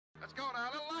Let's go now.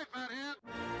 A little life out here.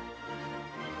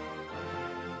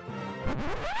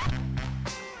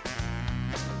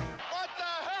 What the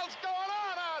hell's going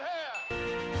on out here?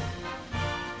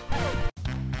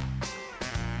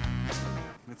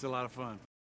 It's a lot of fun.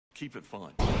 Keep it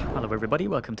fun. Hello, everybody.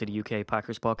 Welcome to the UK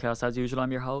Packers podcast. As usual,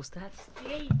 I'm your host. That's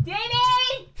Steve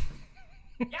Denny.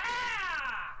 Yeah.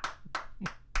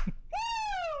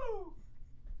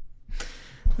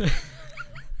 Woo!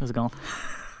 How's it going?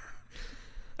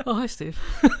 Oh, hi, Steve.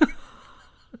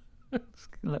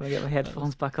 Let me get my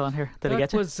headphones back on here. Did I That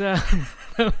get you? was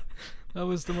that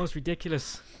was the most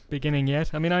ridiculous beginning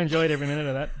yet. I mean, I enjoyed every minute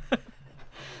of that.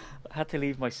 I had to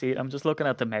leave my seat. I'm just looking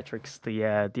at the metrics, the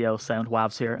DL sound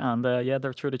WAVs here, and yeah,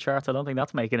 they're through the charts. I don't think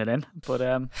that's making it in, but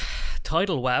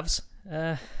Tidal WAVs.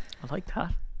 I like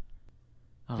that.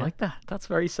 I Yeah. like that. That's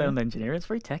very sound engineering. It's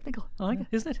very technical. I like it.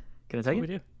 Isn't it? Can I That's take what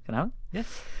it? we do. Can I have it? Yeah,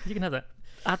 you can have that.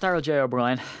 At Daryl J.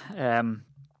 O'Brien.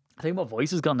 I think my voice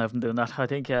has gone now from doing that. I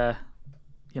think, you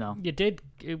know. You did.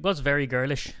 It was very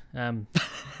girlish. Your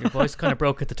voice kind of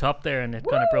broke at the top there, and it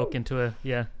kind of broke into a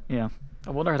Yeah.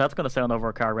 I wonder how that's going to sound over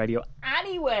a car radio.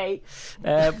 Anyway,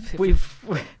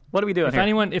 what are we doing If here?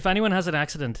 anyone has an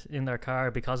accident in their car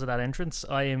because of that entrance,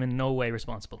 I am in no way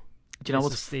responsible. Do you know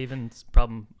This what's is Stephen's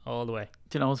problem all the way.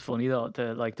 Do you know what's funny though?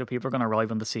 The people are going to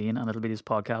arrive on the scene and it'll be this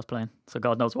podcast playing. So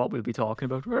God knows what we'll be talking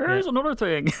about. Where's another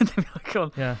thing? They'll be like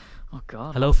going, Yeah. oh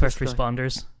God. Hello, what's first this guy?"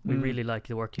 responders. We really like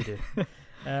the work you do.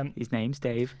 His name's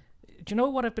Dave. Do you know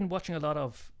what I've been watching a lot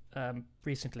of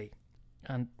recently?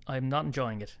 And I'm not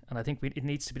enjoying it. And I think it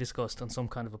needs to be discussed on some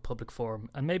kind of a public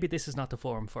forum. And maybe this is not the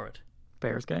forum for it.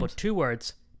 Bears games. But 2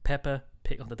 words, Peppa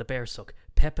Pig. Oh, the Bears suck.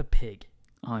 Peppa Pig.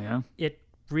 Oh yeah. It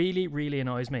really, really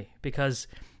annoys me. Because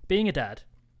being a dad,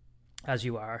 as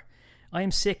you are, I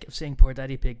am sick of seeing poor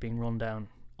Daddy Pig being run down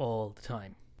all the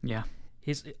time. Yeah.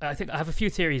 I think I have a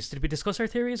few theories. Did we discuss our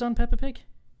theories on Peppa Pig?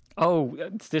 Oh,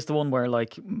 is this the one where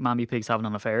like Mammy Pig's having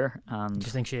an affair Do and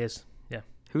you think she is? Yeah.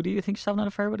 who do you think she's having an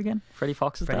affair with again? Freddie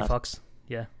Fox's Freddie dad? Fox.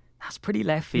 Yeah. That's pretty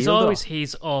left field.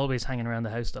 He's always hanging around the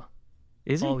house though.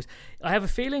 Is he? Always. I have a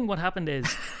feeling what happened is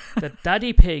that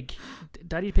Daddy Pig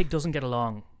doesn't get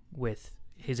along with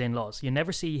his in-laws. You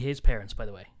never see his parents, by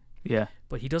the way. Yeah.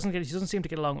 But he doesn't seem to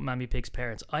get along with Mammy Pig's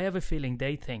parents. I have a feeling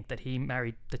they think that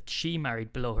she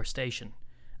married below her station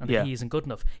and that he isn't good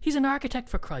enough. He's an architect,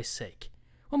 for Christ's sake.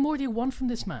 What more do you want from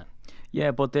this man?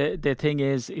 Yeah, but the thing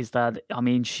is that, I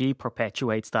mean, she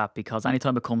perpetuates that because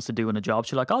anytime it comes to doing a job,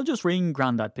 she's like, I'll just ring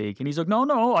Grandad Pig. And he's like,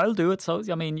 no, I'll do it. So,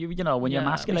 I mean, you know, when you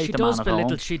emasculate the man at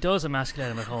home. She does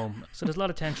emasculate him at home. So there's a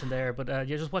lot of tension there. But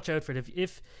you just watch out for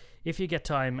it. If you get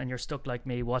time and you're stuck like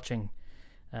me watching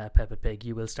Peppa Pig,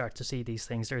 you will start to see these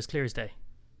things. They're as clear as day.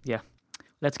 Yeah.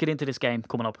 Let's get into this game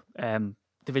coming up.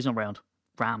 Divisional round.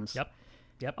 Rams.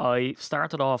 Yep. I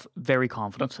started off very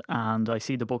confident, and I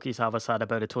see the bookies have us at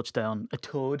about a touchdown, a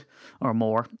tud or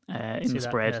more in the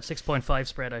spread. 6.5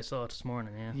 spread I saw this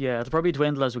morning, yeah. Yeah, it'll probably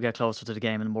dwindle as we get closer to the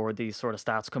game and more of these sort of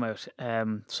stats come out.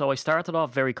 So I started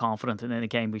off very confident and in a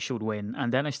game we should win.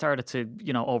 And then I started to,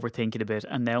 overthink it a bit.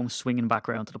 And now I'm swinging back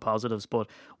around to the positives. But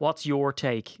what's your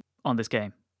take on this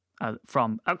game?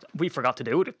 We forgot to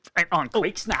do it on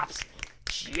quick snaps.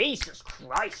 Jesus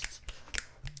Christ.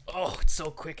 Oh, it's so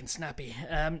quick and snappy.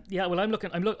 Yeah, well, I was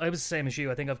the same as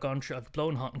you. I think I've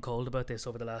blown hot and cold about this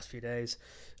over the last few days.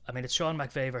 I mean, it's Sean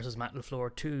McVay versus Matt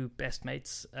LaFleur, 2 best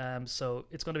mates. So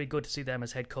it's going to be good to see them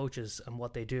as head coaches and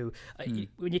what they do.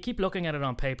 When you keep looking at it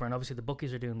on paper, and obviously the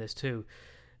bookies are doing this too,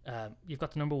 you've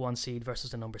got the number 1 seed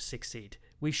versus the number 6 seed.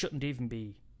 We shouldn't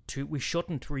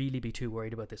really be too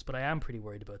worried about this, but I am pretty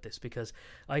worried about this because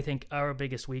I think our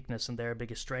biggest weakness and their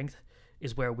biggest strength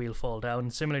is where we'll fall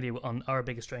down. Similarly, on our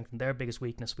biggest strength and their biggest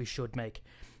weakness, we should make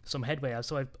some headway.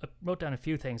 So I wrote down a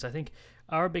few things. I think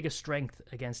our biggest strength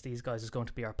against these guys is going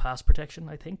to be our pass protection,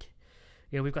 I think.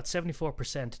 We've got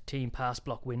 74% team pass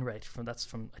block win rate. I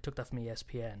took that from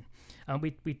ESPN. And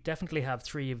we definitely have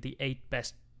 3 of the 8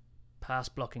 best pass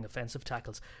blocking offensive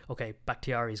tackles. Okay,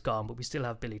 Bakhtiari's gone, but we still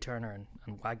have Billy Turner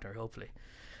and Wagner, hopefully.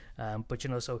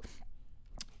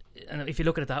 And if you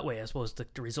look at it that way, I suppose the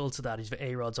results of that is that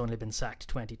A-Rod's only been sacked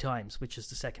 20 times, which is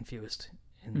the second fewest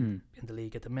in the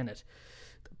league at the minute.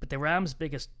 But the Rams'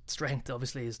 biggest strength,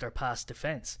 obviously, is their pass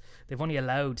defense. They've only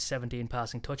allowed 17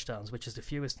 passing touchdowns, which is the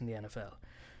fewest in the NFL.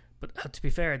 But to be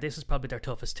fair, this is probably their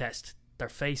toughest test. They're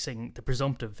facing the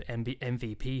presumptive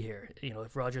MVP here.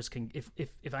 If Rodgers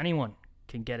if anyone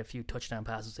can get a few touchdown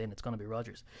passes in, it's going to be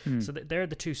Rodgers. So they're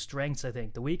the 2 strengths, I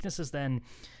think. The weaknesses then,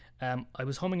 I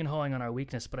was humming and hawing on our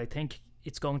weakness, but I think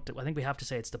it's going to. I think we have to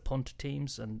say it's the punt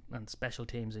teams and special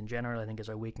teams in general. I think is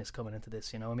our weakness coming into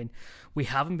this. I mean, we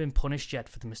haven't been punished yet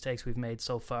for the mistakes we've made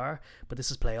so far, but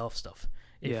this is playoff stuff.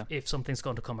 If something's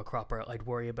going to come a cropper, I'd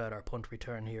worry about our punt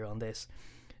return here on this.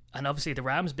 And obviously the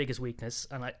Rams' biggest weakness,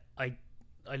 and I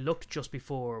looked just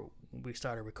before we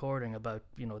started recording about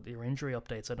their injury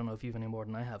updates. I don't know if you've any more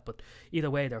than I have, but either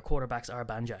way, their quarterbacks are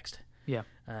banjaxed. Yeah.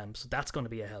 So that's going to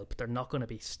be a help. They're not going to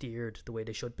be steered the way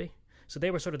they should be. So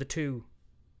they were sort of the two.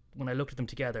 When I looked at them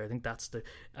together, I think that's the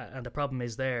and the problem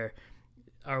is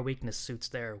our weakness suits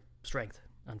their strength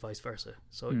and vice versa.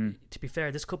 So to be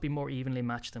fair, this could be more evenly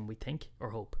matched than we think or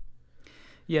hope.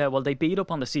 Yeah, well, they beat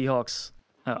up on the Seahawks.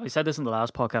 I said this in the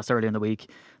last podcast earlier in the week.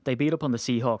 They beat up on the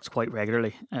Seahawks quite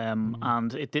regularly,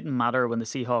 and it didn't matter when the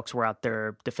Seahawks were at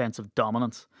their defensive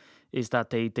dominance. Is that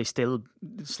they still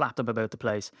slapped them about the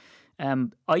place.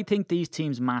 I think these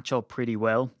teams match up pretty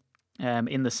well,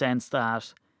 in the sense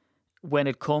that when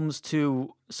it comes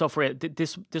to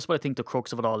this is what I think the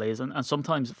crux of it all is, and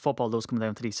sometimes football does come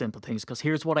down to these simple things. Because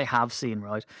here's what I have seen.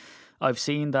 Right, I've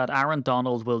seen that Aaron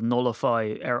Donald will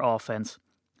nullify our offense.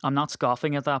 I'm not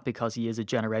scoffing at that because he is a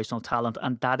generational talent,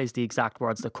 and that is the exact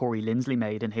words that Corey Linsley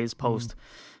made in his post,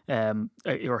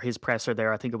 or his presser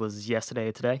there. I think it was yesterday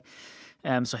or today.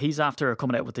 So he's after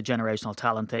coming out with the generational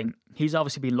talent thing. He's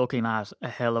obviously been looking at a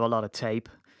hell of a lot of tape,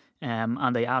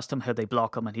 and they asked him how they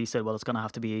block him, and he said, well, it's going to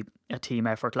have to be a team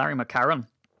effort. Larry McCarron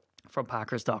from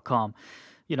Packers.com,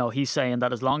 he's saying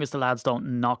that as long as the lads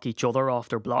don't knock each other off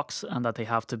their blocks and that they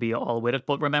have to be all with it.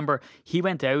 But remember, he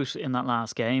went out in that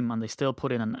last game and they still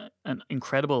put in an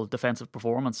incredible defensive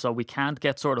performance. So we can't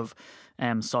get sort of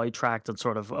sidetracked and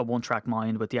sort of a one-track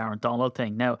mind with the Aaron Donald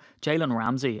thing. Now, Jalen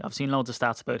Ramsey, I've seen loads of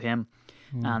stats about him.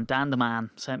 And Dan the Man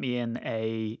sent me in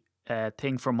a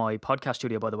thing from my podcast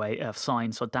studio, by the way,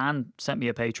 signed. So Dan sent me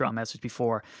a Patreon message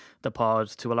before the pod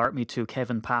to alert me to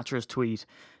Kevin Patcher's tweet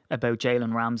about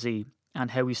Jalen Ramsey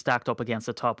and how he stacked up against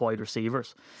the top wide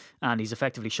receivers. And he's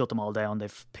effectively shut them all down.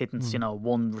 They've pittance,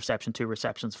 1 reception, 2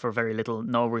 receptions for very little.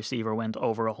 No receiver went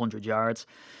over 100 yards.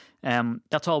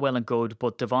 That's all well and good,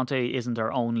 but Devontae isn't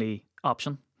our only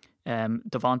option.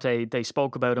 Devontae, they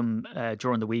spoke about him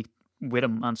during the week with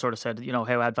him and sort of said,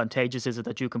 how advantageous is it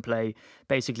that you can play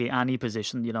basically any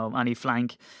position, any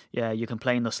flank. Yeah, you can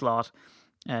play in the slot.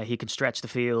 He can stretch the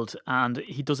field, and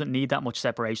he doesn't need that much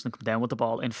separation to come down with the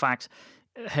ball. In fact,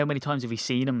 how many times have you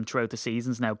seen him throughout the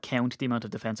seasons now count the amount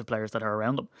of defensive players that are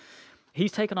around him?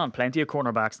 He's taken on plenty of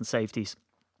cornerbacks and safeties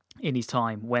in his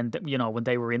time when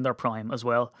they were in their prime as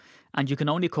well, and you can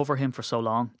only cover him for so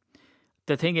long.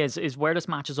 The thing is where this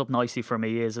matches up nicely for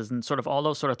me is in sort of all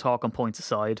those sort of talking points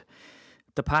aside,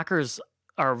 the Packers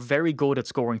are very good at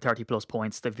scoring 30 plus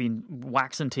points. They've been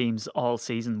waxing teams all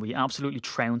season. We absolutely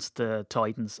trounced the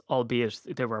Titans, albeit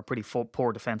they were a pretty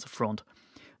poor defensive front.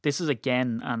 This is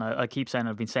again, and I keep saying,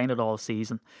 I've been saying it all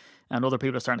season, and other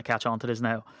people are starting to catch on to this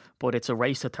now, but it's a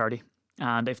race to 30.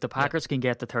 And if the Packers can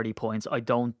get to 30 points, I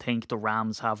don't think the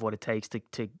Rams have what it takes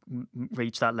to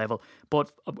reach that level.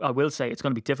 But I will say it's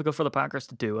going to be difficult for the Packers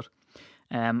to do it.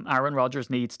 Aaron Rodgers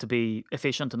needs to be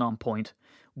efficient and on point.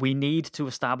 We need to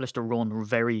establish the run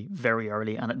very, very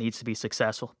early, and it needs to be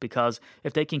successful, because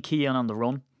if they can key in on the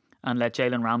run and let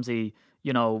Jalen Ramsey,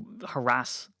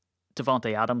 harass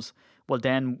Devontae Adams, well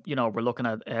then, we're looking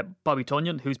at Bobby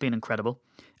Tunyon, who's been incredible,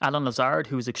 Alan Lazard,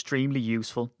 who's extremely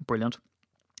useful, brilliant,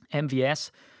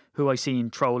 MVS, who I seen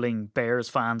trolling Bears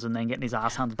fans and then getting his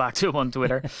ass handed back to him on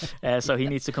Twitter. So he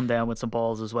needs to come down with some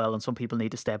balls as well, and some people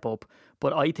need to step up.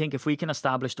 But I think if we can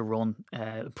establish the run,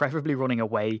 preferably running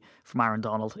away from Aaron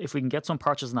Donald, if we can get some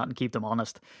purchase on that and keep them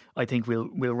honest, I think we'll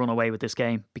run away with this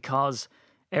game, because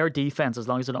our defense, as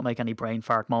long as they don't make any brain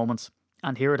fart moments,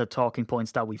 and here are the talking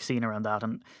points that we've seen around that,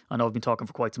 and I know I've been talking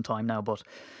for quite some time now, but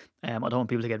I don't want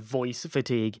people to get voice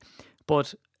fatigue.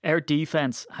 But our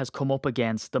defense has come up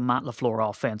against the Matt LaFleur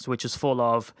offense, which is full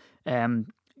of,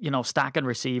 stacking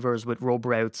receivers with rub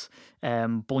routes,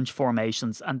 bunch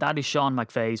formations, and that is Sean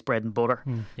McVay's bread and butter.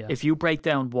 If you break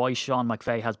down why Sean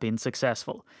McVay has been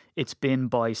successful, it's been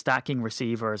by stacking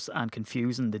receivers and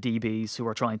confusing the DBs who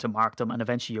are trying to mark them, and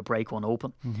eventually you break one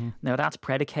open. Now that's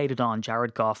predicated on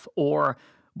Jared Goff or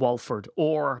Walford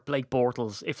or Blake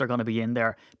Bortles, if they're going to be in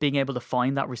there, being able to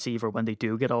find that receiver when they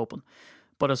do get open.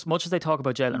 But as much as they talk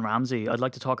about Jalen Ramsey, I'd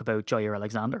like to talk about Jair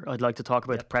Alexander. I'd like to talk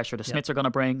about the pressure the Smiths are going to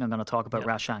bring. I'm going to talk about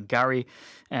Rashan Gary,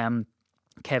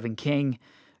 Kevin King.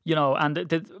 And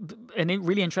a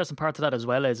really interesting part to that as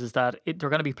well is that they're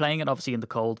going to be playing it obviously in the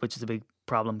cold, which is a big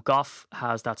problem. Goff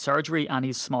has that surgery and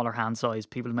he's smaller hand size.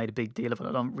 People made a big deal of it.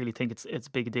 I don't really think it's as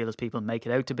big a deal as people make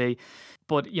it out to be.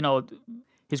 But,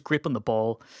 his grip on the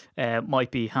ball might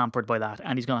be hampered by that,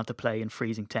 and he's going to have to play in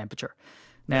freezing temperature.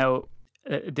 Now,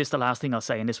 this is the last thing I'll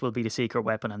say, and this will be the secret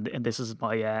weapon, and this is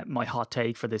my hot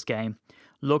take for this game.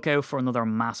 Look out for another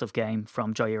massive game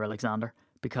from Jair Alexander,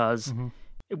 because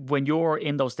when you're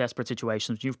in those desperate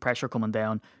situations, you've pressure coming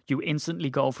down, you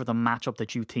instantly go for the matchup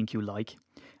that you think you like.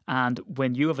 And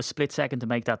when you have a split second to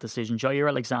make that decision, Jair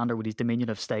Alexander, with his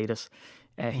diminutive status,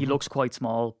 he looks quite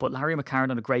small. But Larry McCarron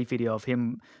had a great video of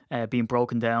him being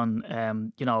broken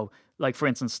down. Like, for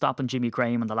instance, stopping Jimmy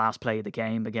Graham in the last play of the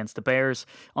game against the Bears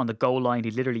on the goal line.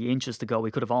 He literally inches to go. He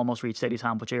could have almost reached Eddie's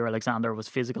hand, but Jair Alexander was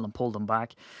physical and pulled him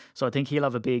back. So I think he'll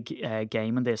have a big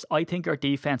game in this. I think our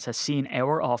defense has seen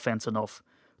our offense enough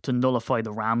to nullify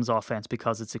the Rams' offense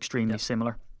because it's extremely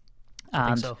similar.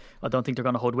 And I don't think they're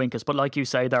going to hoodwink us. But like you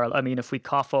say, Daryl, I mean, if we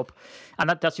cough up, and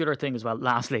that's the other thing as well,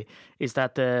 lastly, is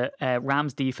that the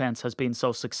Rams defense has been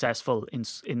so successful in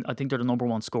I think they're the number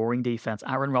one scoring defense.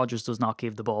 Aaron Rodgers does not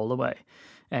give the ball away,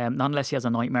 not unless he has a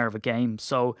nightmare of a game.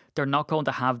 So they're not going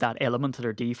to have that element to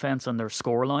their defense and their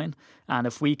scoreline. And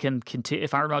if we can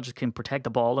if Aaron Rodgers can protect the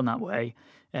ball in that way,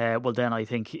 well, then I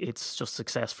think it's just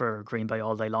success for Green Bay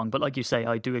all day long. But like you say,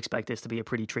 I do expect this to be a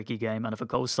pretty tricky game. And if it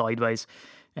goes sideways,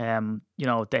 they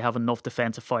have enough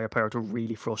defensive firepower to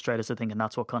really frustrate us, I think. And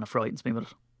that's what kind of frightens me with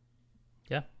it.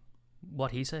 Yeah,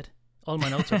 what he said. All my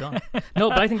notes are gone. No,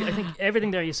 but I think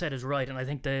everything there you said is right. And I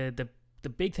think the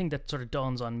big thing that sort of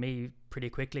dawns on me pretty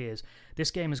quickly is this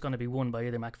game is going to be won by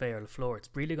either McVay or LaFleur. It's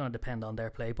really going to depend on their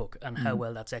playbook and how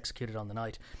well that's executed on the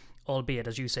night. Albeit,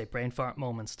 as you say, brain fart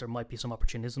moments, there might be some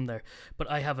opportunism there. But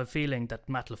I have a feeling that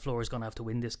Matt LaFleur is going to have to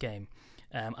win this game,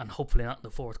 and hopefully not in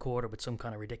the fourth quarter with some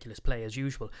kind of ridiculous play as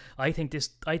usual. I think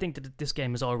that this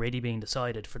game is already being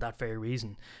decided for that very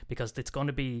reason, because it's going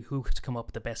to be who could come up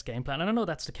with the best game plan. And I know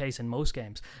that's the case in most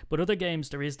games, but other games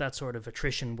there is that sort of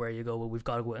attrition where you go, well, we've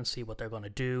got to go out and see what they're going to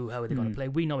do, how are they going to play.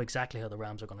 We know exactly how the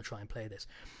Rams are going to try and play this.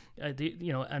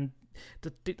 And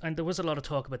there was a lot of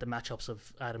talk about the matchups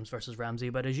of Adams versus Ramsey,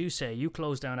 but as you say, you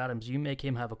close down Adams, you make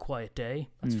him have a quiet day,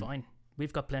 that's fine.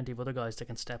 We've got plenty of other guys that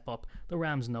can step up. The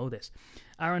Rams know this.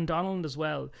 Aaron Donald as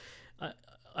well.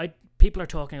 People are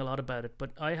talking a lot about it,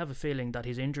 but I have a feeling that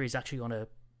his injury is actually going to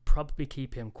probably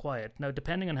keep him quiet. Now,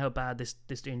 depending on how bad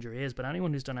this injury is, but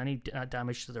anyone who's done any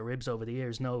damage to the ribs over the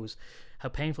years knows how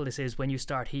painful this is when you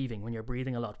start heaving, when you're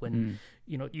breathing a lot. When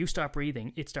you start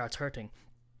breathing, it starts hurting.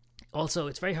 Also,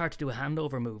 it's very hard to do a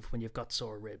handover move when you've got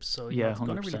sore ribs. So it's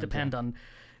going to really depend on...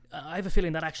 I have a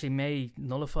feeling that actually may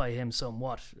nullify him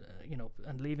somewhat,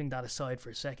 and leaving that aside for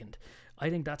a second. I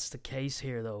think that's the case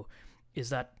here, though, is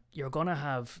that you're going to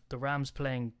have the Rams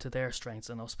playing to their strengths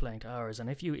and us playing to ours. And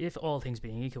if all things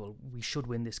being equal, we should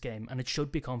win this game. And it should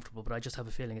be comfortable, but I just have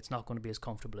a feeling it's not going to be as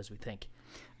comfortable as we think.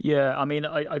 Yeah, I mean,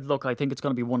 I think it's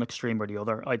going to be one extreme or the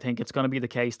other. I think it's going to be the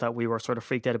case that we were sort of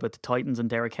freaked out about the Titans and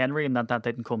Derrick Henry, and that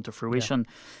didn't come to fruition.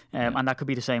 And that could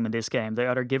be the same in this game. They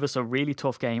either give us a really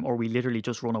tough game or we literally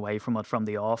just run away from it from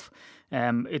the off.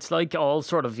 It's like all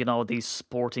sort of, these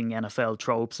sporting NFL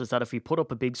tropes, is that if we put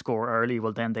up a big score early,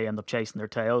 well, then they end up chasing their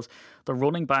tails. The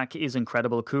running back is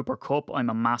incredible. Cooper Kupp,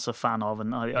 I'm a massive fan of,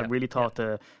 and I really thought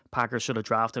the Packers should have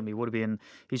drafted him.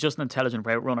 He's just an intelligent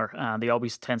route runner, and he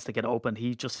always tends to get open.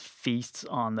 He just feasts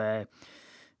on the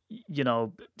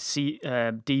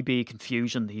DB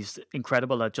confusion. He's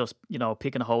incredible at just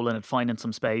picking a hole in it, finding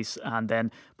some space, and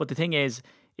then. But the thing is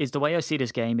the way I see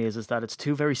this game is that it's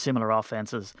two very similar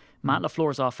offenses. Matt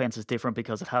LaFleur's offense is different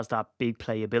because it has that big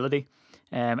playability.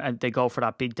 And they go for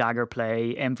that big dagger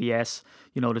play. MVS,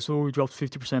 he drops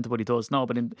 50% of what he does. No,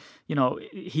 but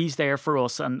he's there for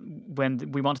us. And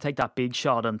when we want to take that big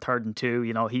shot on 3rd and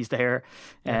 2, he's there.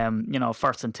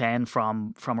 1st and 10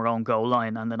 from our own goal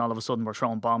line, and then all of a sudden we're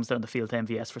throwing bombs down the field to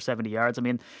MVS for 70 yards. I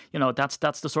mean,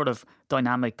 that's the sort of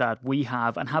dynamic that we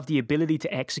have and have the ability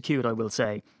to execute, I will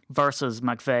say, versus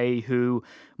McVay, who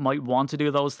might want to do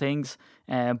those things.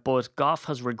 But Goff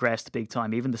has regressed big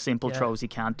time. Even the simple throws he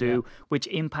can't do, which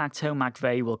impacts how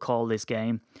McVay will call this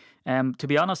game. To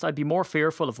be honest, I'd be more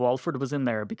fearful if Walford was in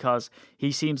there, because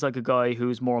he seems like a guy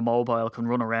who's more mobile, can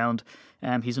run around.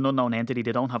 He's an unknown entity.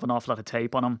 They don't have an awful lot of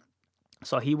tape on him.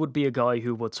 So he would be a guy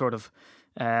who would sort of,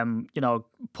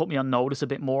 put me on notice a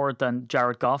bit more than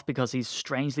Jared Goff, because he's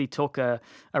strangely took a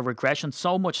regression,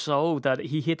 so much so that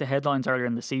he hit the headlines earlier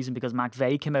in the season because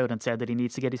McVay came out and said that he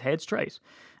needs to get his head straight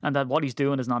and that what he's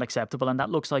doing is not acceptable, and that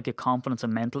looks like a confidence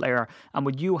and mental error. And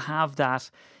when you have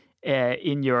that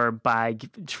in your bag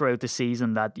throughout the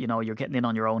season, that you're getting in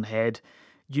on your own head,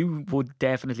 you would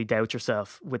definitely doubt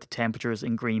yourself with the temperatures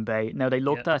in Green Bay. Now, they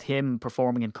looked at him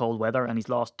performing in cold weather, and he's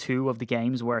lost 2 of the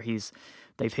games where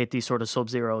they've hit these sort of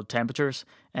sub-zero temperatures,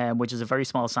 which is a very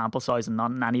small sample size and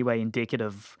not in any way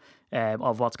indicative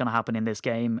of what's going to happen in this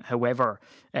game. However,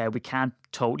 we can't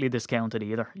totally discount it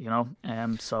either, you know.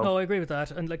 So no, I agree with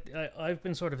that. And like I've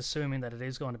been sort of assuming that it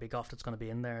is going to be Goff that's going to be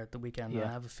in there at the weekend. Yeah. And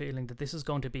I have a feeling that this is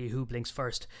going to be who blinks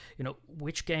first. You know,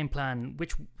 which game plan,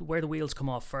 where the wheels come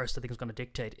off first, I think is going to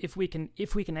dictate. If we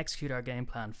can execute our game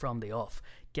plan from the off,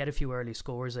 get a few early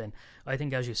scores in, I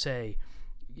think, as you say,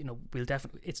 you know, we'll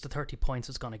definitely, it's the 30 points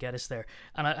that's going to get us there.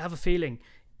 And I have a feeling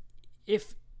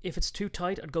if it's too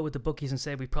tight, I'd go with the bookies and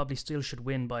say we probably still should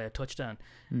win by a touchdown.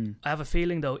 I have a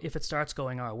feeling though, if it starts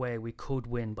going our way, we could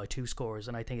win by 2 scores,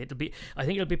 and I think it'll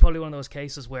be probably one of those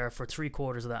cases where for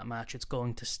 3/4 of that match it's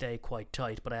going to stay quite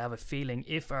tight. But I have a feeling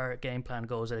if our game plan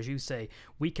goes, as you say,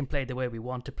 we can play the way we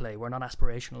want to play. We're not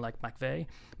aspirational like McVay.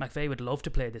 McVay would love to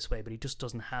play this way, but he just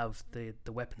doesn't have the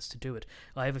weapons to do it.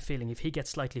 I have a feeling if he gets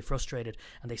slightly frustrated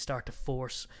and they start to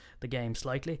force the game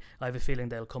slightly, I have a feeling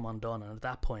they'll come undone, and at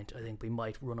that point I think we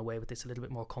might run away with this a little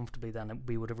bit more comfortably than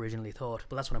we would have originally thought.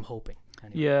 But that's what I'm hoping.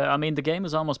 Anyway. Yeah, I mean, the game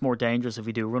is almost more dangerous if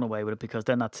we do run away with it, because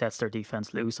then that sets their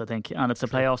defense loose, I think. And it's the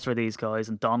playoffs for these guys,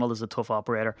 and Donald is a tough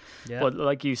operator. Yeah. But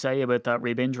like you say about that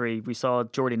rib injury, we saw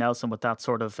Jordy Nelson with that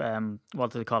sort of,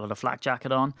 what do they call it, a flak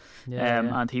jacket on.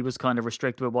 And he was kind of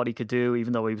restricted with what he could do,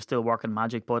 even though he was still working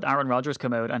magic. But Aaron Rodgers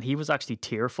came out and he was actually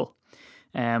tearful.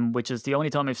 Which is the only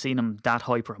time I've seen him that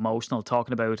hyper emotional,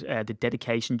 talking about the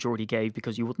dedication Jordy gave,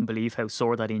 because you wouldn't believe how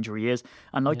sore that injury is.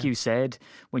 And like you said,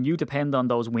 when you depend on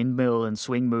those windmill and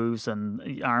swing moves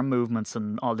and arm movements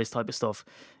and all this type of stuff,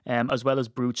 as well as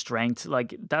brute strength,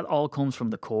 like that all comes from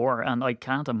the core, and I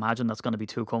can't imagine that's going to be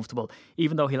too comfortable.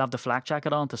 Even though he'll have the flak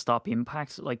jacket on to stop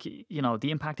impact, like, you know,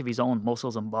 the impact of his own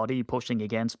muscles and body pushing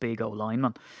against big O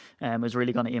linemen is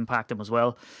really going to impact him as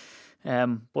well.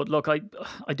 But look, I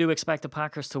do expect the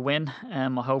Packers to win. I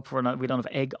hope we don't have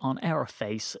egg on our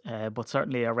face, but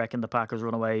certainly I reckon the Packers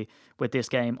run away with this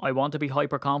game. I want to be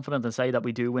hyper confident and say that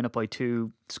we do win it by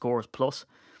 2 scores plus,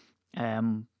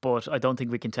 but I don't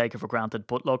think we can take it for granted.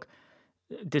 But look,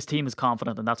 this team is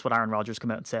confident, and that's what Aaron Rodgers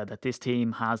came out and said, that this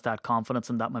team has that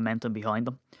confidence and that momentum behind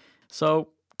them. So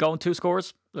going 2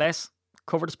 scores less,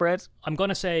 cover the spread. I'm going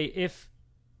to say if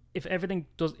everything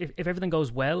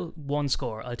goes well, 1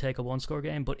 score. I'll take a 1-score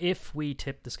game. But if we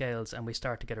tip the scales and we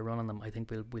start to get a run on them, I think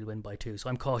we'll win by 2. So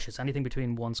I'm cautious. Anything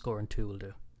between 1 score and 2 will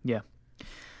do. Yeah.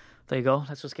 There you go.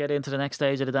 Let's just get into the next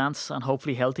stage of the dance, and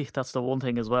hopefully healthy. That's the one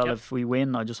thing as well. Yep. If we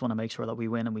win, I just want to make sure that we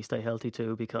win and we stay healthy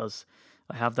too, because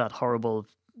I have that horrible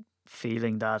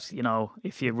feeling that, you know,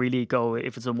 if you really go,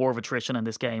 if it's a war of attrition in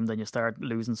this game, then you start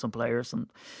losing some players,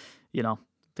 and, you know,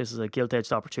 this is a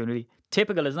gilt-edged opportunity.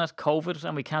 Typical, isn't it? COVID,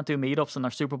 and we can't do meetups, and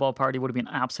our Super Bowl party would have been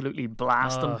absolutely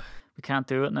blasting. We can't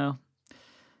do it now.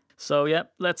 So yeah,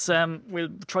 let's we'll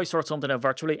try sort something out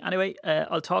virtually. Anyway,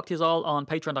 I'll talk to you all on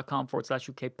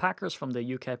patreon.com/UK Packers from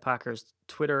the UK Packers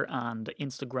Twitter and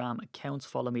Instagram accounts.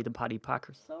 Follow me, the Paddy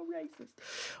Packers. So racist.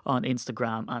 On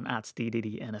Instagram, and at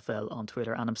SteeDDNFL on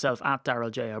Twitter, and himself at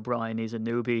Daryl J. O'Brien. He's a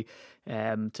newbie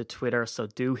to Twitter, so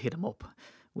do hit him up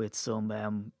with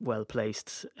some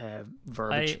well-placed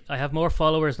verbiage. I have more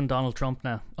followers than Donald Trump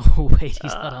now. Oh, wait,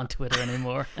 he's not on Twitter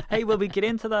anymore. Hey, will we get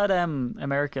into that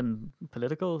American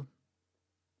political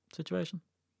situation?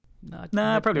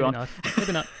 Nah, probably won't. Not.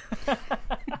 Maybe not.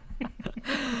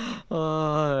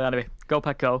 Anyway, go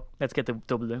Pack Go. Let's get the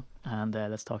W, and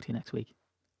let's talk to you next week.